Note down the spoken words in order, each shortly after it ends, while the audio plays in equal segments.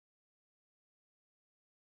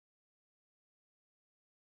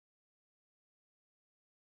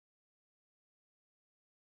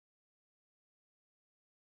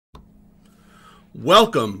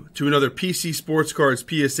Welcome to another PC Sports Cards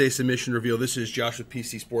PSA Submission Reveal. This is Josh with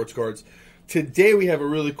PC Sports Cards. Today we have a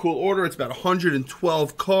really cool order. It's about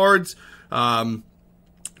 112 cards. Going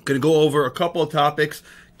to go over a couple of topics,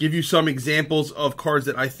 give you some examples of cards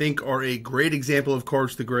that I think are a great example of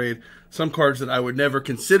cards to grade, some cards that I would never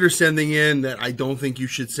consider sending in that I don't think you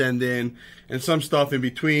should send in, and some stuff in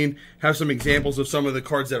between. Have some examples of some of the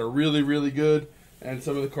cards that are really, really good and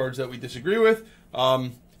some of the cards that we disagree with.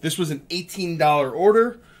 This was an $18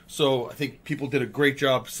 order, so I think people did a great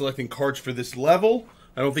job selecting cards for this level.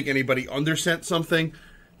 I don't think anybody undersent something.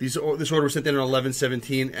 This order was sent in on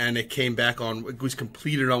 11/17, and it came back on. It was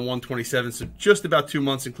completed on 1/27, so just about 2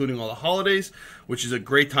 months, including all the holidays, which is a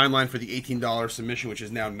great timeline for the $18 submission, which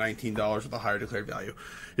is now $19 with a higher declared value.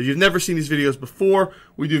 If you've never seen these videos before,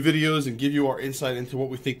 we do videos and give you our insight into what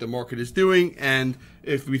we think the market is doing, and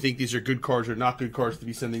if we think these are good cards or not good cards to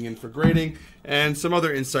be sending in for grading, and some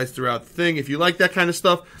other insights throughout the thing. If you like that kind of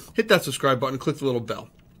stuff, hit that subscribe button, click the little bell.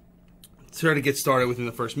 Let's try to get started within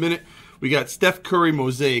the first minute. We got Steph Curry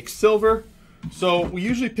Mosaic Silver. So we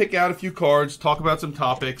usually pick out a few cards, talk about some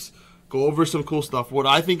topics, go over some cool stuff. What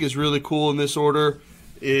I think is really cool in this order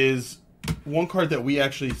is one card that we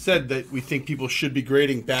actually said that we think people should be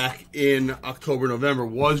grading back in October, November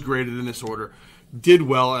was graded in this order. Did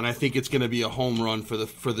well, and I think it's going to be a home run for the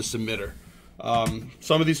submitter.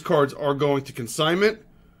 Some of these cards are going to consignment.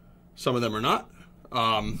 Some of them are not.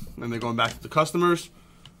 And they're going back to the customers.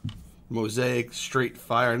 Mosaic Straight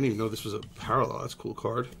Fire. I didn't even know this was a parallel. That's a cool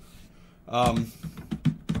card. And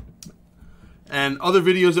other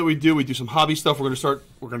videos that we do some hobby stuff. We're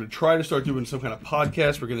going to try to start doing some kind of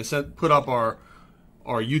podcast. We're going to put up our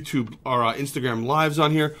YouTube, our Instagram lives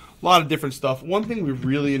on here. A lot of different stuff. One thing we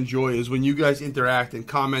really enjoy is when you guys interact and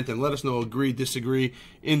comment and let us know, agree, disagree,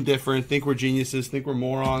 indifferent, think we're geniuses, think we're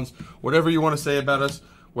morons, whatever you want to say about us.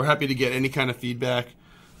 We're happy to get any kind of feedback.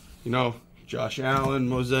 You know, Josh Allen,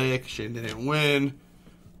 Mosaic, Shane didn't win.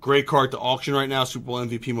 Great card to auction right now, Super Bowl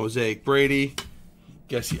MVP Mosaic Brady.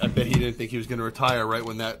 I bet he didn't think he was going to retire right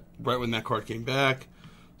when that card came back.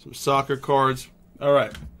 Some soccer cards. All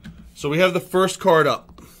right, so we have the first card up.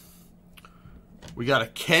 We got a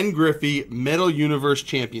Ken Griffey Metal Universe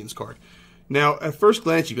Champions card. Now, at first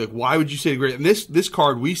glance, you'd be like, why would you say to grade? And this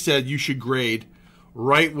card, we said you should grade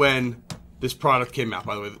right when this product came out.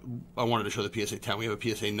 By the way, I wanted to show the PSA 10. We have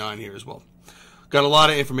a PSA 9 here as well. Got a lot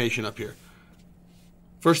of information up here.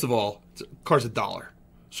 First of all, the card's $1.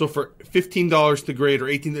 So for $15 to grade, or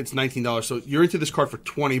 $18, it's $19. So you're into this card for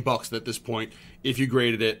 $20 at this point if you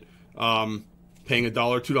graded it. Paying $1,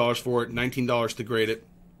 $2 for it, $19 to grade it.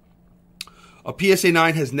 A PSA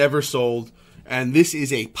 9 has never sold, and this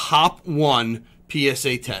is a Pop 1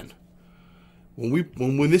 PSA 10.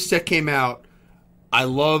 When this set came out, I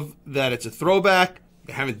love that it's a throwback.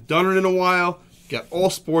 They haven't done it in a while. Got all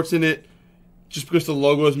sports in it. Just because the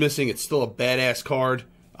logo is missing, it's still a badass card.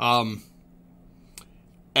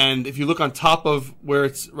 And if you look on top of where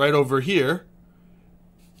it's right over here,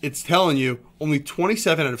 it's telling you only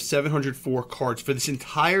 27 out of 704 cards for this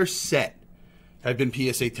entire set have been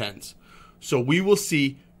PSA 10s. So we will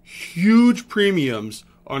see huge premiums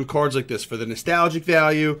on cards like this for the nostalgic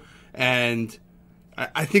value, and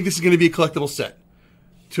I think this is going to be a collectible set.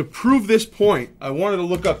 To prove this point, I wanted to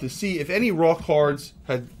look up to see if any raw cards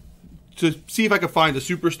to see if I could find a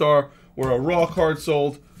superstar or a raw card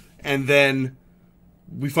sold, and then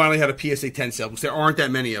we finally had a PSA 10 sale, because there aren't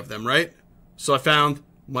that many of them, right? So I found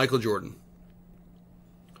Michael Jordan.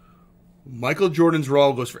 Michael Jordan's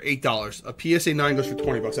raw goes for $8. A PSA 9 goes for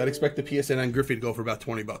 $20. I'd expect the PSA 9 Griffey to go for about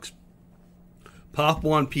 $20. Pop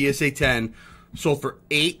 1 PSA 10 sold for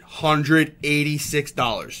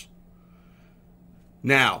 $886.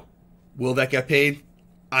 Now, will that get paid?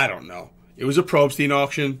 I don't know. It was a Probstein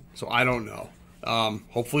auction, so I don't know.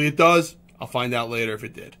 Hopefully it does. I'll find out later if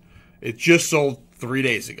it did. It just sold 3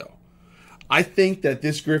 days ago. I think that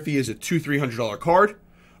this Griffey is a $200-$300 card,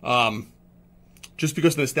 just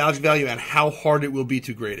because of the nostalgic value and how hard it will be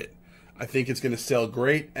to grade it. I think it's going to sell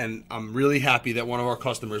great, and I'm really happy that one of our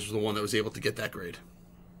customers was the one that was able to get that grade.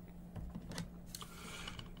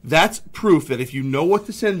 That's proof that if you know what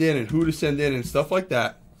to send in and who to send in and stuff like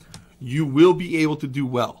that, you will be able to do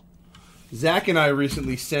well. Zach and I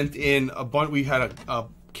recently sent in a bunch. We had a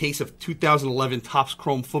case of 2011 Topps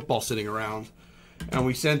Chrome football sitting around, and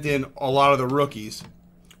we sent in a lot of the rookies.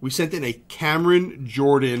 We sent in a Cameron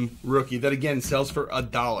Jordan rookie that, again, sells for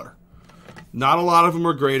 $1. Not a lot of them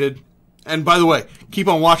are graded. And by the way, keep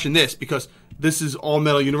on watching this, because this is all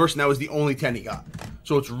Metal Universe, and that was the only 10 he got.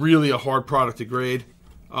 So it's really a hard product to grade.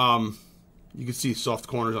 You can see soft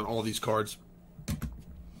corners on all these cards.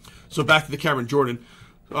 So back to the Cameron Jordan.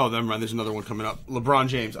 Oh, never mind. There's another one coming up. LeBron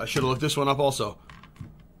James. I should have looked this one up also.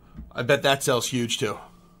 I bet that sells huge too.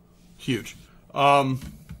 Huge.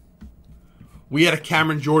 We had a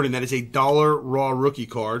Cameron Jordan. That is a $1 raw rookie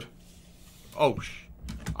card. Oh,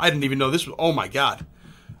 I didn't even know this was. Oh, my God.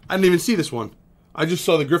 I didn't even see this one. I just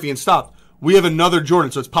saw the Griffey and stopped. We have another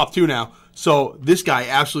Jordan, so it's pop 2 now. So this guy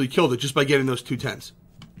absolutely killed it just by getting those 2 10s.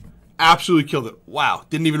 Absolutely killed it. Wow.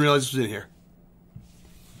 Didn't even realize this was in here.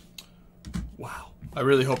 Wow. I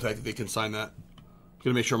really hope that they can sign that. I'm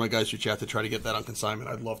going to make sure my guys reach out to try to get that on consignment.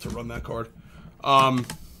 I'd love to run that card.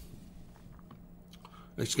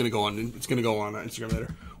 It's going to go on Instagram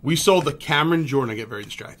later. We sold the Cameron Jordan. I get very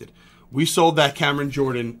distracted. We sold that Cameron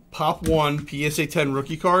Jordan Pop 1 PSA 10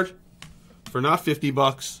 rookie card for not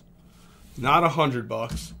 $50, not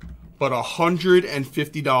 $100, but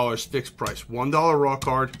 $150 fixed price. $1 raw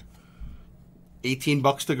card,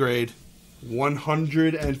 $18 to grade,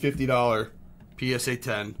 $150 PSA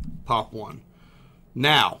 10 Pop 1.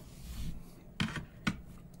 Now,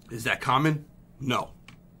 is that common? No.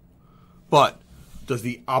 But does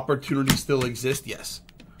the opportunity still exist? Yes.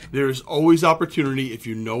 There is always opportunity if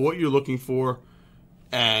you know what you're looking for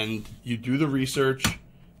and you do the research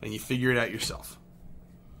and you figure it out yourself.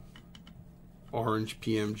 Orange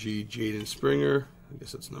PMG Jaden Springer. I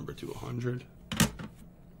guess that's number 200.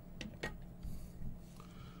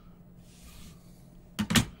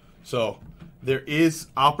 So there is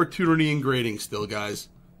opportunity in grading still, guys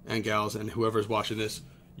and gals, and whoever's watching this.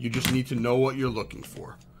 You just need to know what you're looking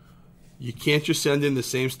for. You can't just send in the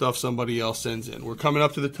same stuff somebody else sends in. We're coming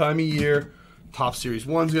up to the time of year. Top Series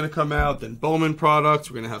 1's going to come out, then Bowman products.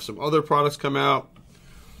 We're going to have some other products come out.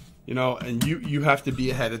 You know, and you have to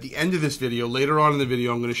be ahead. At the end of this video, later on in the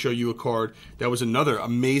video, I'm going to show you a card that was another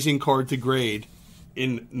amazing card to grade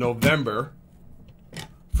in November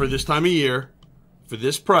for this time of year, for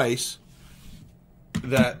this price,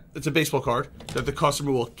 that it's a baseball card that the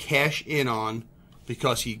customer will cash in on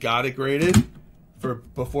because he got it graded for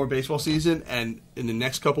before baseball season, and in the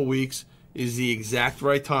next couple weeks is the exact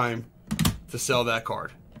right time to sell that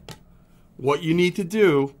card. What you need to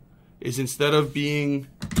do is, instead of being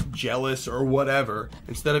jealous or whatever,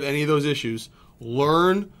 instead of any of those issues,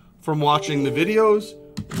 learn from watching the videos,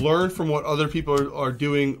 learn from what other people are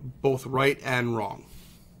doing both right and wrong.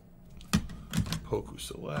 Poku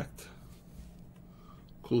Select.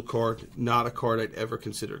 Cool card. Not a card I'd ever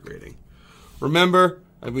consider grading. Remember,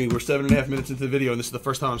 I mean, we're 7.5 minutes into the video, and this is the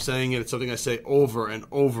first time I'm saying it. It's something I say over and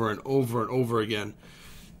over and over and over again.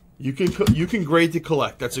 You can grade to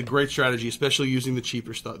collect. That's a great strategy, especially using the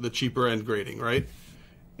cheaper stuff, the cheaper end grading, right?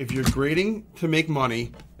 If you're grading to make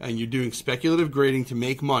money and you're doing speculative grading to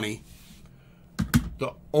make money,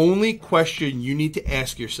 the only question you need to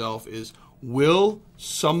ask yourself is, will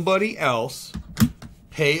somebody else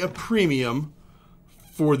pay a premium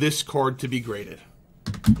for this card to be graded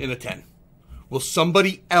in a 10? Will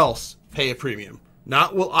somebody else pay a premium?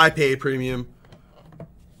 Not will I pay a premium.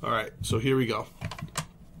 All right, so here we go.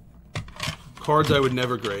 Cards I would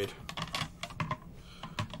never grade.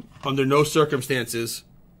 Under no circumstances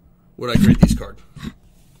would I grade these cards.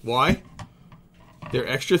 Why? They're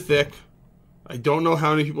extra thick. I don't know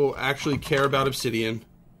how many people actually care about Obsidian.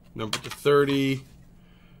 Number to 30.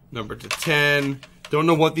 Number to 10. Don't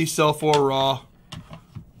know what these sell for raw.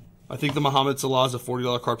 I think the Muhammad Salah is a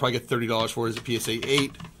 $40 card. Probably get $30 for it as a PSA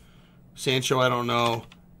 8. Sancho, I don't know.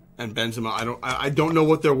 And Benzema, I don't know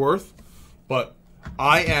what they're worth. But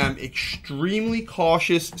I am extremely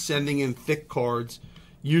cautious sending in thick cards.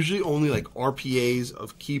 Usually only like RPAs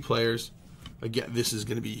of key players. Again, this is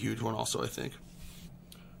going to be a huge one also, I think.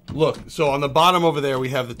 Look, so on the bottom over there, we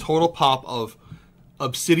have the total pop of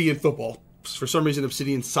Obsidian football. For some reason,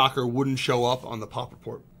 Obsidian soccer wouldn't show up on the pop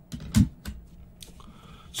report.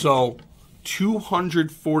 So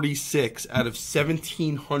 246 out of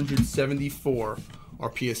 1,774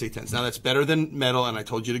 are PSA 10s. Now, that's better than metal, and I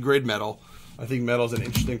told you to grade metal. I think metal is an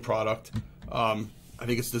interesting product. I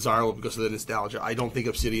think it's desirable because of the nostalgia. I don't think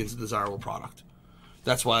Obsidian's a desirable product.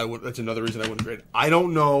 That's why that's another reason I wouldn't grade it. I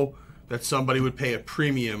don't know that somebody would pay a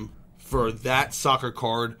premium for that soccer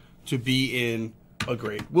card to be in a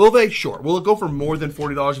grade. Will they? Sure. Will it go for more than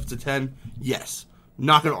 $40 if it's a 10? Yes.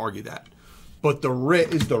 Not going to argue that. But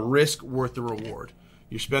is the risk worth the reward?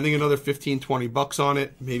 You're spending another $15, $20 on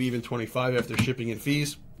it, maybe even $25 after shipping and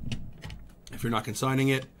fees, if you're not consigning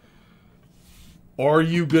it. Are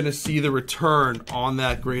you going to see the return on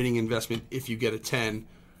that grading investment if you get a 10?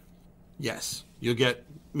 Yes. You'll get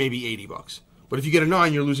maybe $80. But if you get a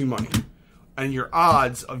 9, you're losing money. And your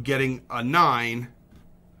odds of getting a 9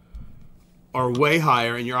 are way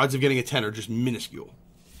higher, and your odds of getting a 10 are just minuscule.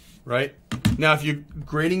 right? Now, if you're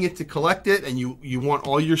grading it to collect it and you want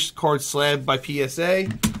all your cards slabbed by PSA,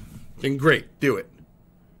 then great, do it.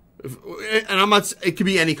 And I'm not. It could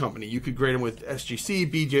be any company. You could grade them with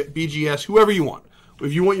SGC, BGS, whoever you want.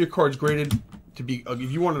 If you want your cards graded to be,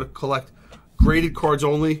 if you wanted to collect graded cards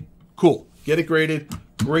only, cool. Get it graded.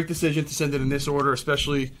 Great decision to send it in this order,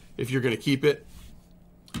 especially if you're going to keep it.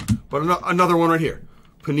 But another one right here.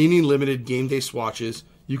 Panini Limited Game Day swatches.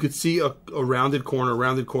 You could see a rounded corner,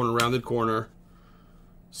 rounded corner, rounded corner.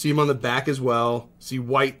 See them on the back as well. See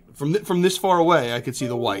white. From this far away, I could see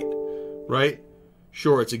the white. Right?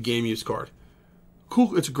 Sure, it's a game use card.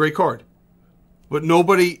 Cool, it's a great card. But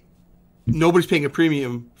nobody's paying a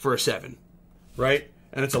premium for a 7. Right?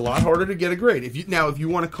 And it's a lot harder to get a grade. If you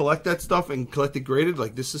want to collect that stuff and collect it graded,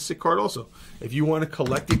 like this is a sick card also. If you want to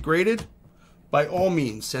collect it graded, by all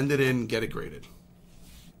means, send it in and get it graded.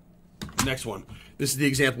 Next one. This is the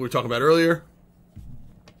example we were talking about earlier.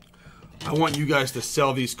 I want you guys to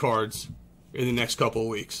sell these cards in the next couple of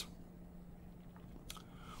weeks.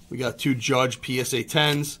 We got 2 Judge PSA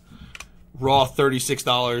 10s, raw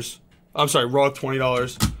 $36. I'm sorry, raw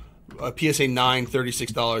 $20. PSA 9,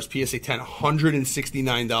 $36. PSA 10,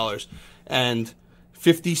 $169. And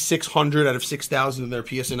 5,600 out of 6,000 of their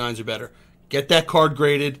PSA 9s are better. Get that card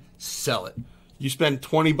graded, sell it. You spend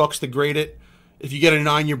 $20 to grade it. If you get a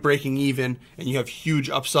 9, you're breaking even, and you have huge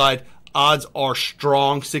upside. Odds are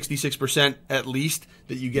strong, 66% at least,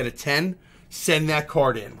 that you get a 10. Send that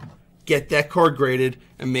card in. Get that card graded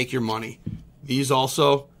and make your money. These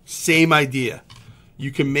also, same idea. You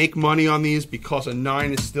can make money on these because a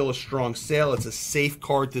 9 is still a strong sale. It's a safe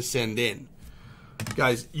card to send in.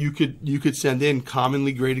 Guys, you could send in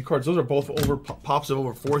commonly graded cards. Those are both pops of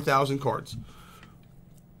over 4,000 cards.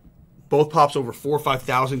 Both pops over 4,000 or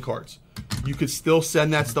 5,000 cards. You could still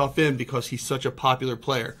send that stuff in because he's such a popular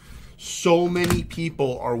player. So many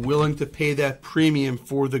people are willing to pay that premium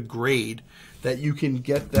for the grade that you can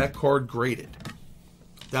get that card graded.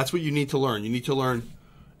 That's what you need to learn. You need to learn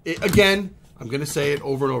it. Again, I'm going to say it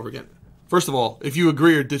over and over again. First of all, if you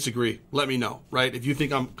agree or disagree, let me know, right? If you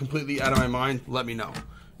think I'm completely out of my mind, let me know.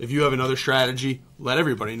 If you have another strategy, let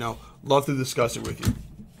everybody know. Love to discuss it with you.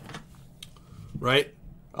 Right?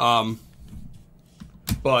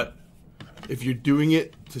 But if you're doing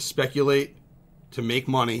it to speculate, to make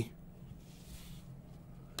money,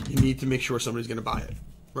 you need to make sure somebody's going to buy it.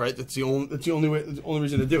 Right? That's the only way. The only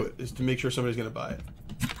reason to do it is to make sure somebody's going to buy it.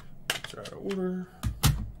 Let's try to order.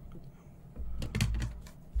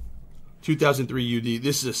 2003 UD.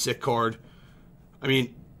 This is a sick card. I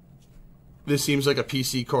mean, this seems like a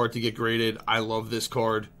PC card to get graded. I love this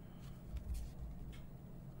card.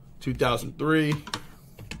 2003.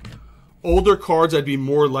 Older cards I'd be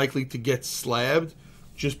more likely to get slabbed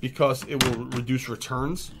just because it will reduce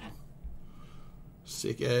returns.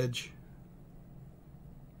 Sick Edge.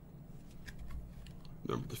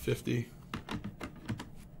 Number to 50.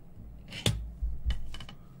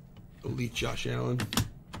 Elite Josh Allen.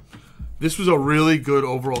 This was a really good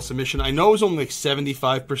overall submission. I know it was only like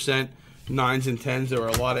 75% 9s and 10s. There were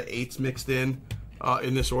a lot of 8s mixed in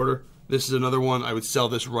this order. This is another one. I would sell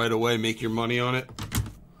this right away. Make your money on it.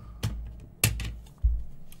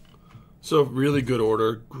 So really good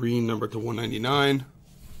order. Green number to 199.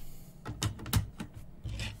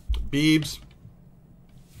 Beebs.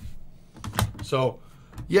 So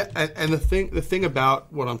yeah, and the thing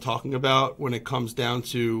about what I'm talking about when it comes down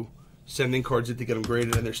to sending cards in to get them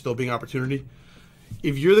graded and there still being opportunity,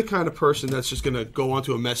 if you're the kind of person that's just going to go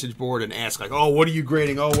onto a message board and ask like, oh, what are you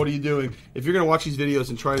grading? Oh, what are you doing? If you're going to watch these videos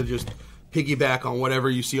and try to just piggyback on whatever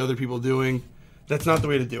you see other people doing, that's not the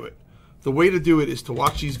way to do it. The way to do it is to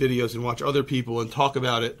watch these videos and watch other people and talk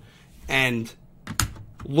about it and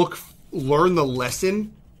learn the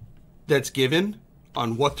lesson that's given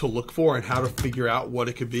on what to look for and how to figure out what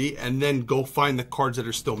it could be, and then go find the cards that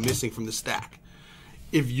are still missing from the stack.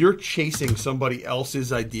 If you're chasing somebody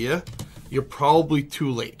else's idea, you're probably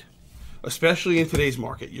too late. Especially in today's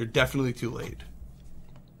market, you're definitely too late.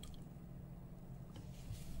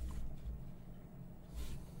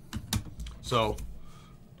 So,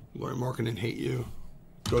 Laurie Markkinen, hate you.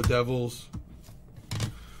 Go Devils.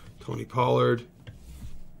 Tony Pollard.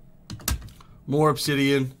 More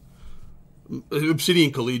Obsidian.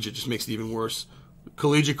 Obsidian Collegiate just makes it even worse.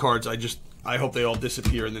 Collegiate cards, I hope they all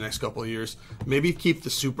disappear in the next couple of years. Maybe keep the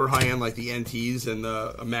super high end like the NTs and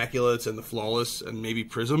the Immaculates and the Flawless and maybe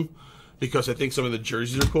Prism, because I think some of the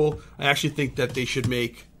jerseys are cool. I actually think that they should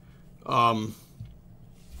make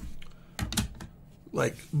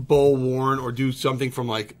like bowl worn, or do something from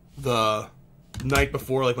like the night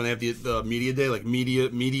before, like when they have the media day, like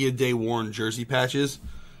media day worn jersey patches,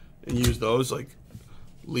 and use those. Like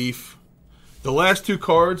Leaf. The last two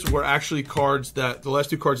cards were actually cards that, the last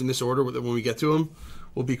two cards in this order, when we get to them,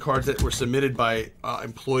 will be cards that were submitted by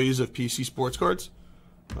employees of PC Sports Cards.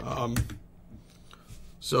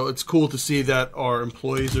 So it's cool to see that our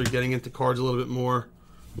employees are getting into cards a little bit more,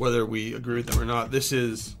 whether we agree with them or not. This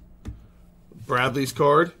is Bradley's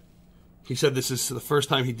card. He said this is the first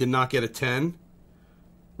time he did not get a 10.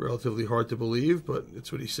 Relatively hard to believe, but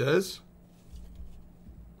it's what he says.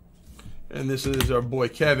 And this is our boy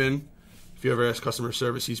Kevin. If you ever ask customer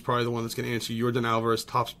service, he's probably the one that's going to answer. Yordan Alvarez,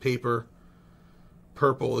 Topps Paper,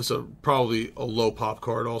 purple. This is probably a low pop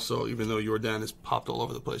card also, even though Yordan is popped all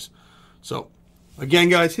over the place. So, again,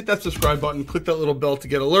 guys, hit that subscribe button. Click that little bell to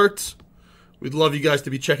get alerts. We'd love you guys to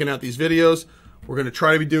be checking out these videos. We're going to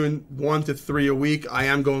try to be doing 1 to 3 a week. I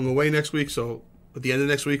am going away next week, so at the end of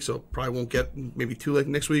next week, so probably won't get maybe 2 like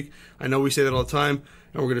next week. I know we say that all the time,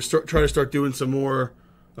 and we're going to try to start doing some more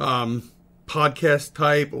podcast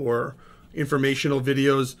type or informational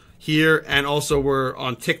videos here, and also we're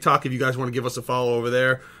on TikTok if you guys want to give us a follow over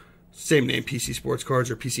there. Same name, PC Sports Cards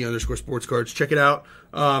or PC_Sports Cards. Check it out,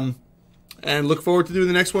 and look forward to doing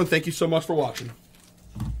the next one. Thank you so much for watching.